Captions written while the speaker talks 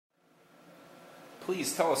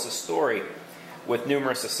please tell us a story with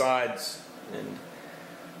numerous asides and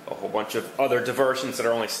a whole bunch of other diversions that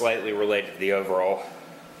are only slightly related to the overall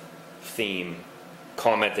theme.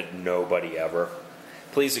 Commented nobody ever.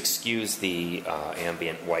 Please excuse the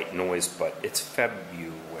ambient white noise, but it's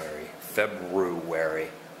February.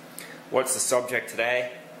 What's the subject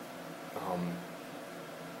today?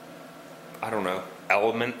 I don't know.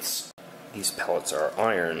 Elements. These pellets are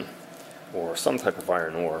iron, or some type of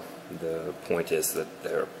iron ore. The point is that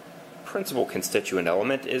their principal constituent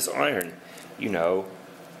element is iron. You know,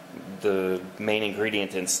 the main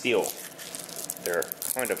ingredient in steel. They're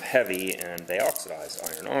kind of heavy and they oxidize,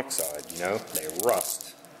 iron oxide, you know? They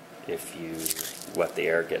rust if you let the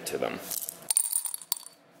air get to them.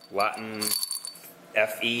 Latin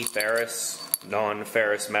Fe, ferrous,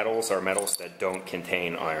 non-ferrous metals are metals that don't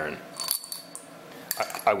contain iron.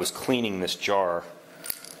 I was cleaning this jar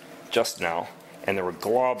just now and there were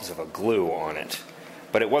globs of a glue on it.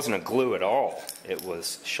 But it wasn't a glue at all. It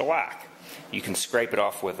was shellac. You can scrape it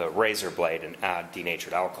off with a razor blade and add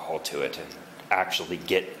denatured alcohol to it and actually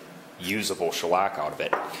get usable shellac out of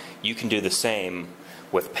it. You can do the same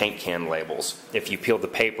with paint can labels. If you peel the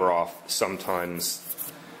paper off, sometimes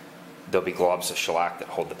there'll be globs of shellac that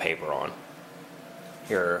hold the paper on.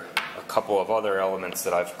 Here are a couple of other elements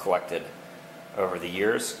that I've collected over the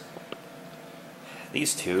years.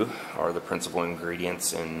 These two are the principal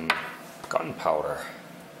ingredients in gunpowder.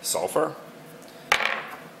 Sulfur,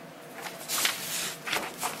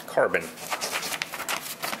 carbon,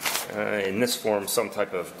 in this form some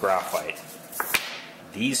type of graphite.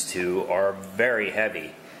 These two are very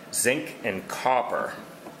heavy, zinc and copper.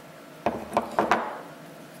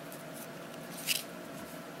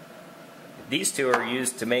 These two are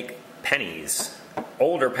used to make pennies.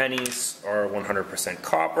 Older pennies are 100%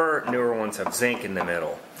 copper, newer ones have zinc in the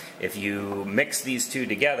middle. If you mix these two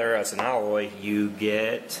together as an alloy, you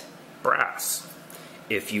get brass.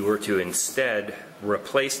 If you were to instead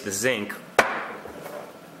replace the zinc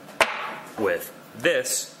with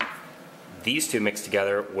this, these two mixed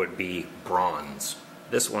together would be bronze.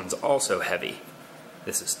 This one's also heavy.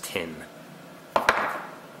 This is tin.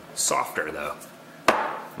 Softer though,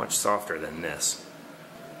 much softer than this.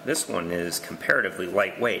 This one is comparatively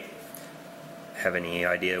lightweight. Have any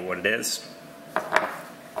idea what it is?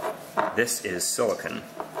 This is silicon,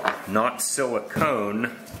 not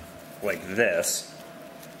silicone like this.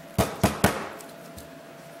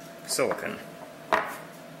 Silicon.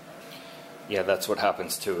 Yeah, that's what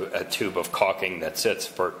happens to a tube of caulking that sits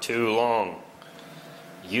for too long.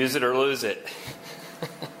 Use it or lose it.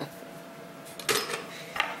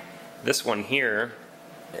 This one here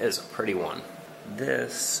is a pretty one.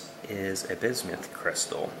 This is a bismuth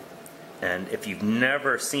crystal. And if you've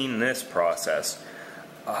never seen this process,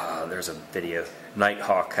 there's a video.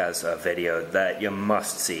 Nighthawk has a video that you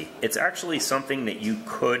must see. It's actually something that you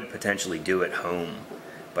could potentially do at home,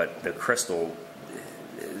 but the crystal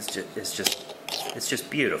is just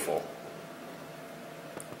beautiful.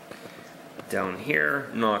 Down here,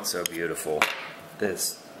 not so beautiful.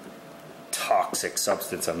 This toxic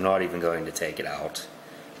substance, I'm not even going to take it out.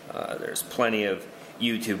 There's plenty of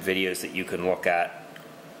YouTube videos that you can look at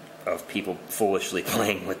of people foolishly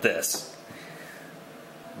playing with this.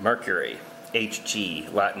 Mercury,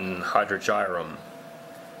 Hg, Latin hydrogyrum,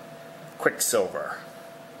 quicksilver.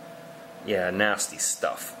 Yeah, nasty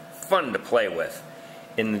stuff. Fun to play with.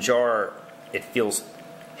 In the jar, it feels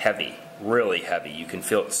heavy, really heavy. You can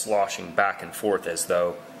feel it sloshing back and forth as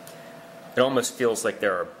though it almost feels like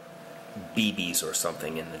there are BBs or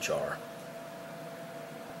something in the jar.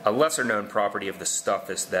 A lesser known property of the stuff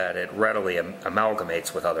is that it readily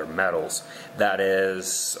amalgamates with other metals. That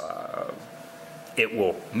is, it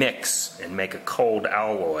will mix and make a cold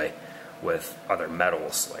alloy with other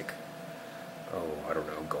metals like, oh, I don't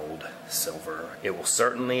know, gold, silver. It will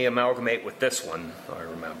certainly amalgamate with this one, I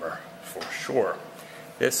remember, for sure.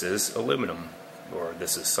 This is aluminum, or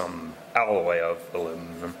this is some alloy of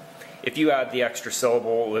aluminum. If you add the extra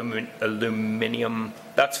syllable aluminium,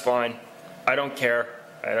 that's fine. I don't care.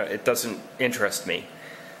 It doesn't interest me.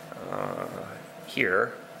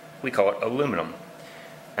 Here, we call it aluminum.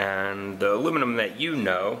 And the aluminum that you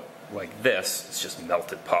know, like this, it's just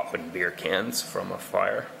melted pop in beer cans from a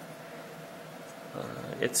fire.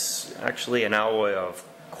 It's actually an alloy of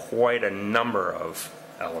quite a number of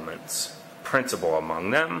elements. Principal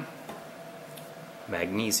among them,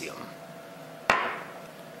 magnesium.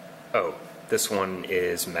 Oh, this one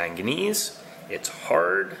is manganese. It's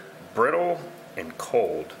hard, brittle, and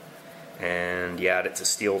cold. And you add it to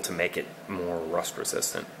steel to make it more rust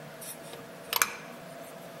resistant.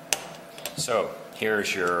 So,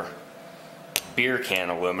 here's your beer can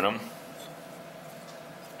aluminum.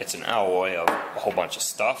 It's an alloy of a whole bunch of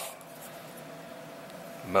stuff,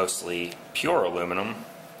 mostly pure aluminum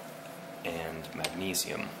and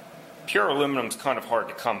magnesium. Pure aluminum's kind of hard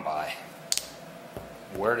to come by.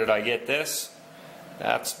 Where did I get this?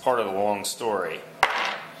 That's part of the long story.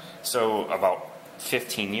 So about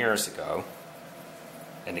 15 years ago,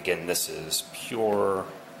 and again this is pure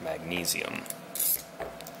magnesium.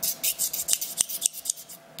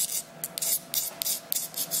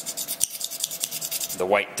 The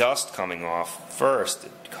white dust coming off first,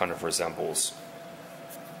 it kind of resembles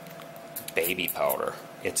baby powder.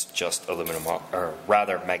 It's just aluminum, or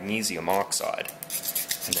rather magnesium oxide.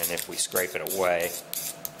 And then if we scrape it away,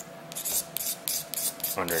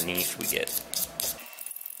 underneath we get,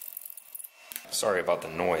 sorry about the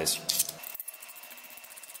noise.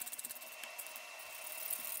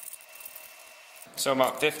 So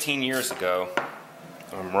about 15 years ago,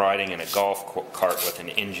 I'm riding in a golf cart with an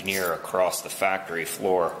engineer across the factory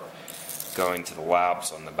floor, going to the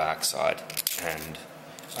labs on the backside, and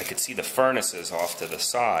I could see the furnaces off to the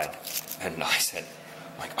side, and I said,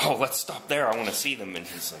 oh, let's stop there, I want to see them. And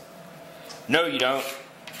he's like, no you don't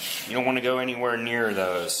want to go anywhere near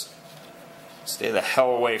those. Stay the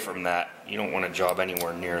hell away from that. You don't want a job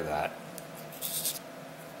anywhere near that.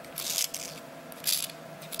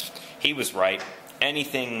 He was right.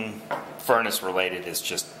 Anything furnace related is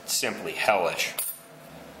just simply hellish.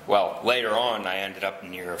 Well, later on I ended up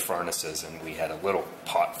near furnaces, and we had a little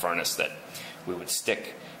pot furnace that we would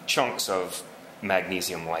stick chunks of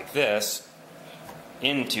magnesium like this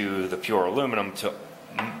into the pure aluminum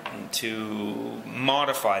to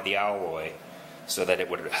modify the alloy so that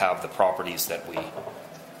it would have the properties that we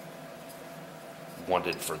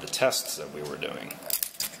wanted for the tests that we were doing.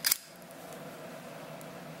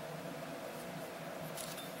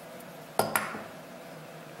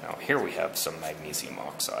 Now here we have some magnesium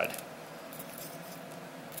oxide.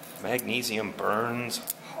 Magnesium burns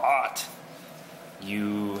hot.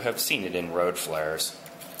 You have seen it in road flares,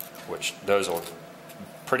 which those will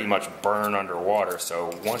pretty much burn underwater,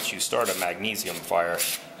 so once you start a magnesium fire,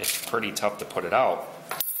 it's pretty tough to put it out.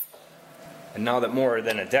 And now that more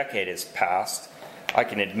than a decade has passed, I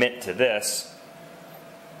can admit to this.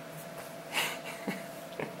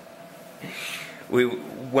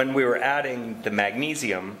 When we were adding the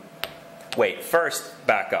magnesium, wait, first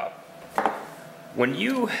back up. When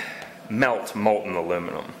you melt molten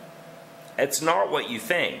aluminum, it's not what you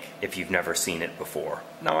think if you've never seen it before.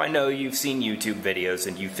 Now I know you've seen YouTube videos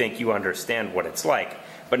and you think you understand what it's like,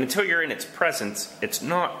 but until you're in its presence, it's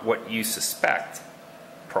not what you suspect,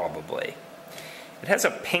 probably. It has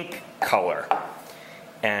a pink color,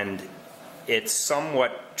 and it's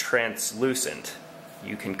somewhat translucent.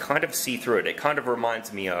 You can kind of see through it. It kind of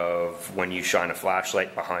reminds me of when you shine a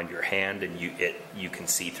flashlight behind your hand and you can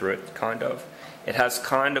see through it, kind of. It has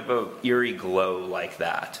kind of an eerie glow like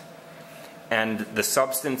that. And the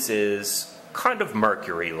substance is kind of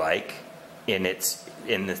mercury-like in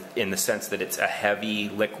the sense that it's a heavy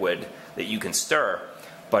liquid that you can stir,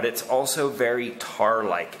 but it's also very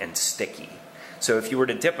tar-like and sticky. So if you were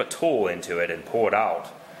to dip a tool into it and pull it out,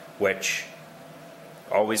 which,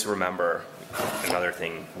 always remember another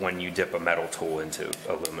thing when you dip a metal tool into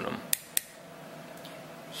aluminum,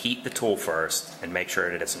 heat the tool first and make sure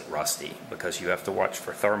it isn't rusty, because you have to watch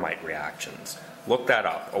for thermite reactions. Look that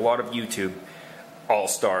up. A lot of YouTube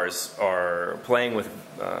all-stars are playing with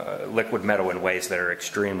liquid metal in ways that are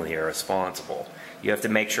extremely irresponsible. You have to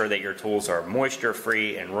make sure that your tools are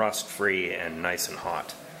moisture-free and rust-free and nice and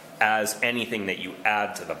hot, as anything that you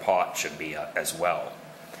add to the pot should be as well.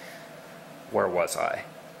 Where was I?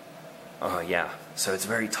 Yeah, so it's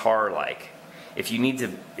very tar-like. If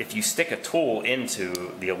you stick a tool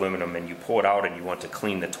into the aluminum and you pull it out and you want to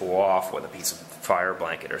clean the tool off with a piece of fire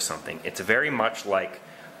blanket or something, it's very much like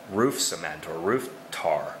roof cement or roof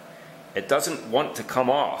tar. It doesn't want to come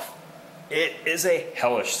off. It is a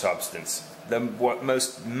hellish substance. The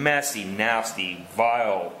most messy, nasty,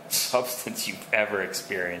 vile substance you've ever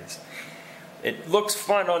experienced. It looks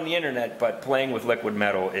fun on the internet, but playing with liquid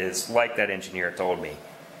metal is, like that engineer told me,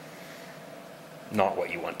 not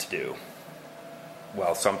what you want to do.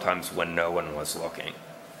 Well, sometimes when no one was looking.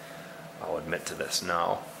 I'll admit to this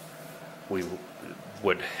now. We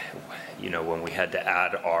would, when we had to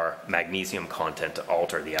add our magnesium content to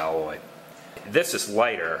alter the alloy. This is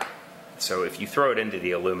lighter, so if you throw it into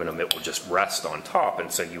the aluminum, it will just rest on top, and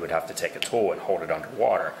so you would have to take a tool and hold it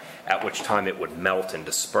underwater, at which time it would melt and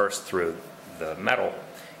disperse through the metal.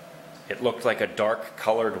 It looked like a dark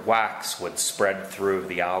colored wax would spread through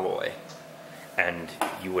the alloy, and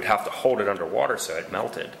you would have to hold it underwater so it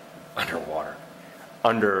melted.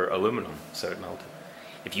 Under aluminum so it melted.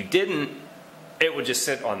 If you didn't, it would just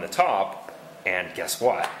sit on the top, and guess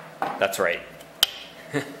what? That's right,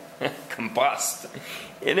 combust.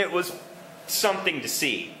 And it was something to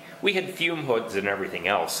see. We had fume hoods and everything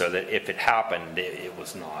else, so that if it happened, it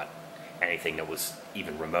was not anything that was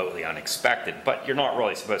even remotely unexpected. But you're not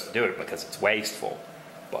really supposed to do it because it's wasteful.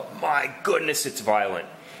 But my goodness, it's violent.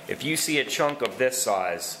 If you see a chunk of this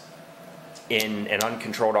size in an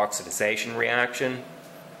uncontrolled oxidization reaction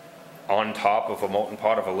on top of a molten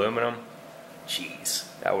pot of aluminum, geez,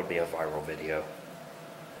 that would be a viral video.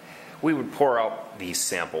 We would pour out these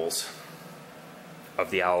samples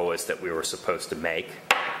of the alloys that we were supposed to make,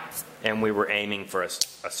 and we were aiming for a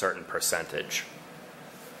certain percentage.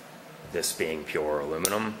 This being pure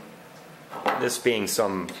aluminum, this being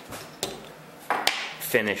some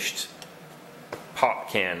finished pop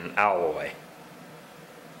can alloy.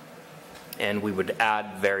 And we would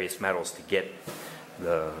add various metals to get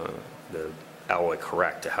the alloy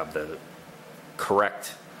correct, to have the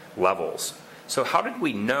correct levels. So how did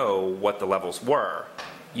we know what the levels were?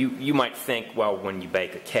 You might think, well, when you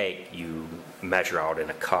bake a cake, you measure out in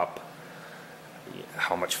a cup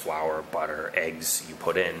how much flour, butter, eggs you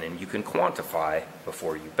put in, and you can quantify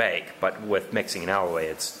before you bake. But with mixing an alloy,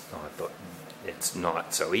 it's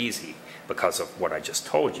not so easy because of what I just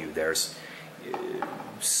told you. There's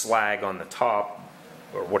slag on the top,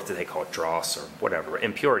 or what do they call it, dross or whatever,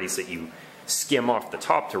 impurities that you skim off the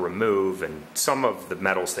top to remove, and some of the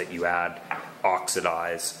metals that you add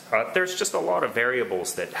oxidize. There's just a lot of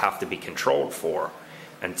variables that have to be controlled for.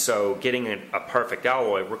 And so getting a perfect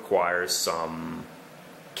alloy requires some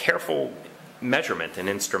careful measurement and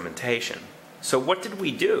instrumentation. So what did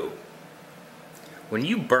we do? When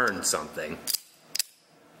you burn something,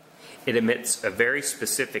 it emits a very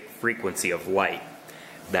specific frequency of light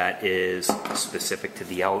that is specific to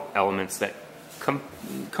the elements that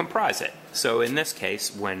comprise it. So in this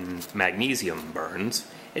case, when magnesium burns,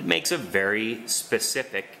 it makes a very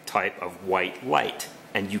specific type of white light.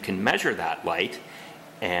 And you can measure that light,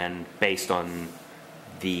 and based on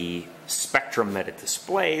the spectrum that it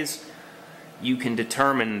displays, you can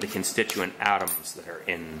determine the constituent atoms that are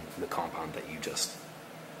in the compound that you just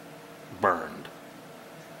burned.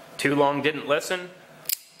 Too long didn't listen?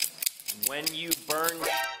 When you burn,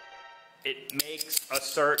 it makes a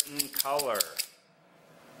certain color.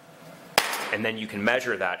 And then you can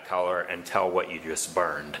measure that color and tell what you just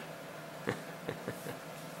burned.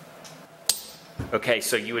 Okay,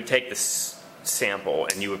 so you would take this sample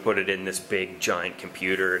and you would put it in this big giant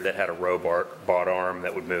computer that had a robot arm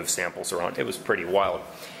that would move samples around. It was pretty wild.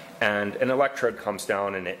 And an electrode comes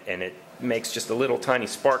down and it makes just a little tiny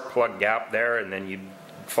spark plug gap there, and then you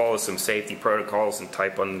follow some safety protocols and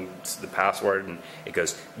type on the password, and it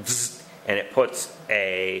goes bzzz, and it puts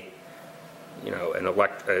a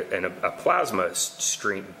plasma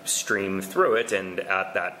stream through it, and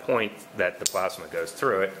at that point that the plasma goes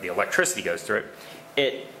through it, the electricity goes through it,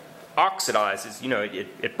 it oxidizes,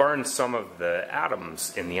 it burns some of the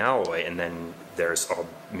atoms in the alloy, and then there's a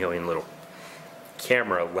million little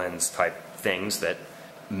camera lens type things that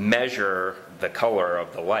measure the color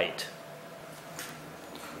of the light.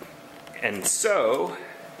 And so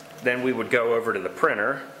then we would go over to the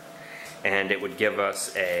printer, and it would give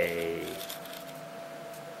us a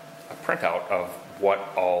printout of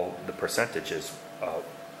what all the percentages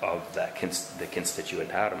of the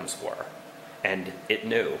constituent atoms were. And it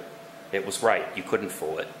knew. It was right. You couldn't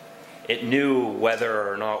fool it. It knew whether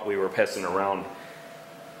or not we were pissing around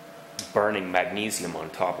burning magnesium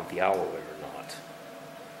on top of the alloy or not.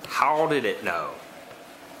 How did it know?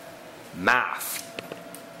 Math.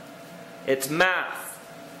 It's math.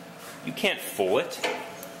 You can't fool it.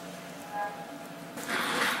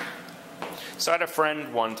 So I had a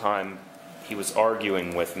friend one time, he was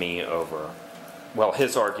arguing with me over, well,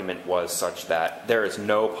 his argument was such that there is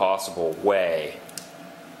no possible way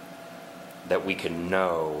that we can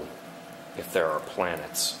know if there are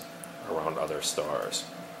planets around other stars.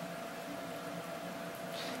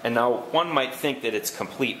 And now one might think that it's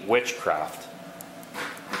complete witchcraft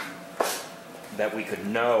that we could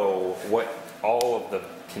know what all of the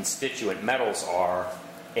constituent metals are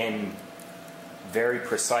in very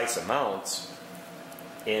precise amounts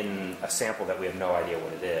in a sample that we have no idea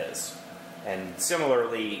what it is. And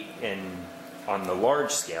similarly, on the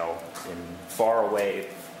large scale, in far away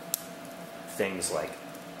things like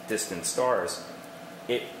distant stars,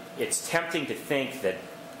 it's tempting to think that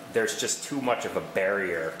there's just too much of a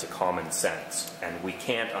barrier to common sense, and we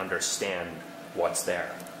can't understand what's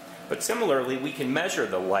there. But similarly, we can measure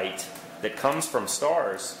the light that comes from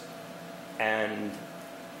stars and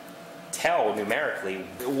tell numerically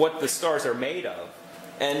what the stars are made of.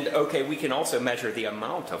 And okay, we can also measure the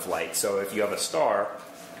amount of light. So if you have a star,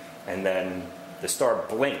 and then the star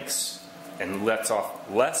blinks and lets off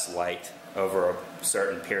less light over a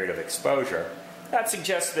certain period of exposure, that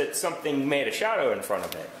suggests that something made a shadow in front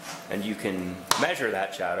of it. And you can measure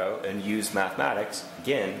that shadow and use mathematics,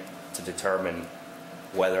 again, to determine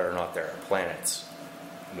whether or not there are planets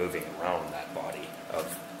moving around that body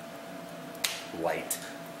of light.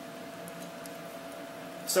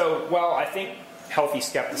 So, well, I think healthy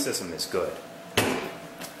skepticism is good.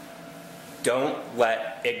 Don't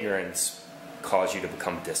let ignorance cause you to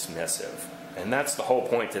become dismissive. And that's the whole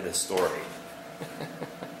point of this story.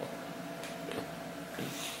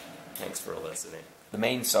 Thanks for listening. The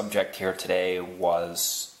main subject here today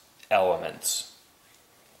was elements.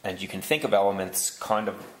 And you can think of elements kind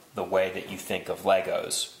of the way that you think of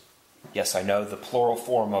Legos. Yes, I know the plural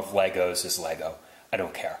form of Legos is Lego. I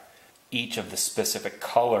don't care. Each of the specific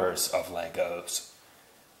colors of Legos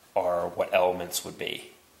are what elements would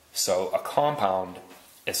be. So a compound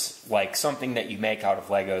is like something that you make out of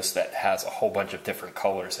Legos that has a whole bunch of different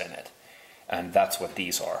colors in it. And that's what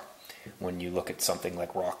these are. When you look at something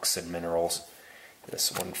like rocks and minerals,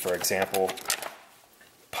 this one, for example,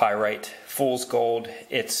 pyrite, fool's gold,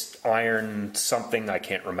 it's iron something, I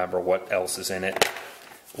can't remember what else is in it.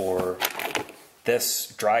 Or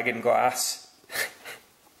this dragon glass,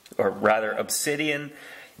 or rather obsidian,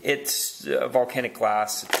 it's volcanic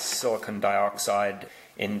glass, it's silicon dioxide.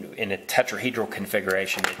 In a tetrahedral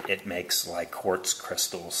configuration, it makes like quartz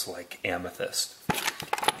crystals, like amethyst.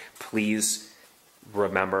 Please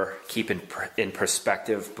remember, keep in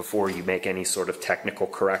perspective before you make any sort of technical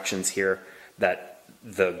corrections here, that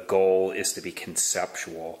the goal is to be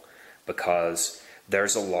conceptual, because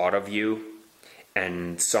there's a lot of you,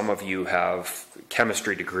 and some of you have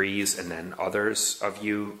chemistry degrees, and then others of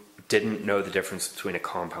you didn't know the difference between a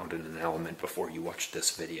compound and an element before you watched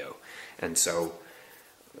this video. And so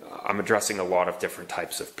I'm addressing a lot of different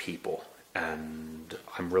types of people, and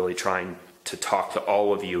I'm really trying to talk to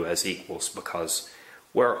all of you as equals, because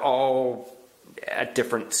we're all at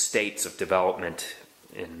different states of development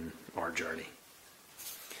in our journey.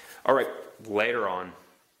 All right, later on,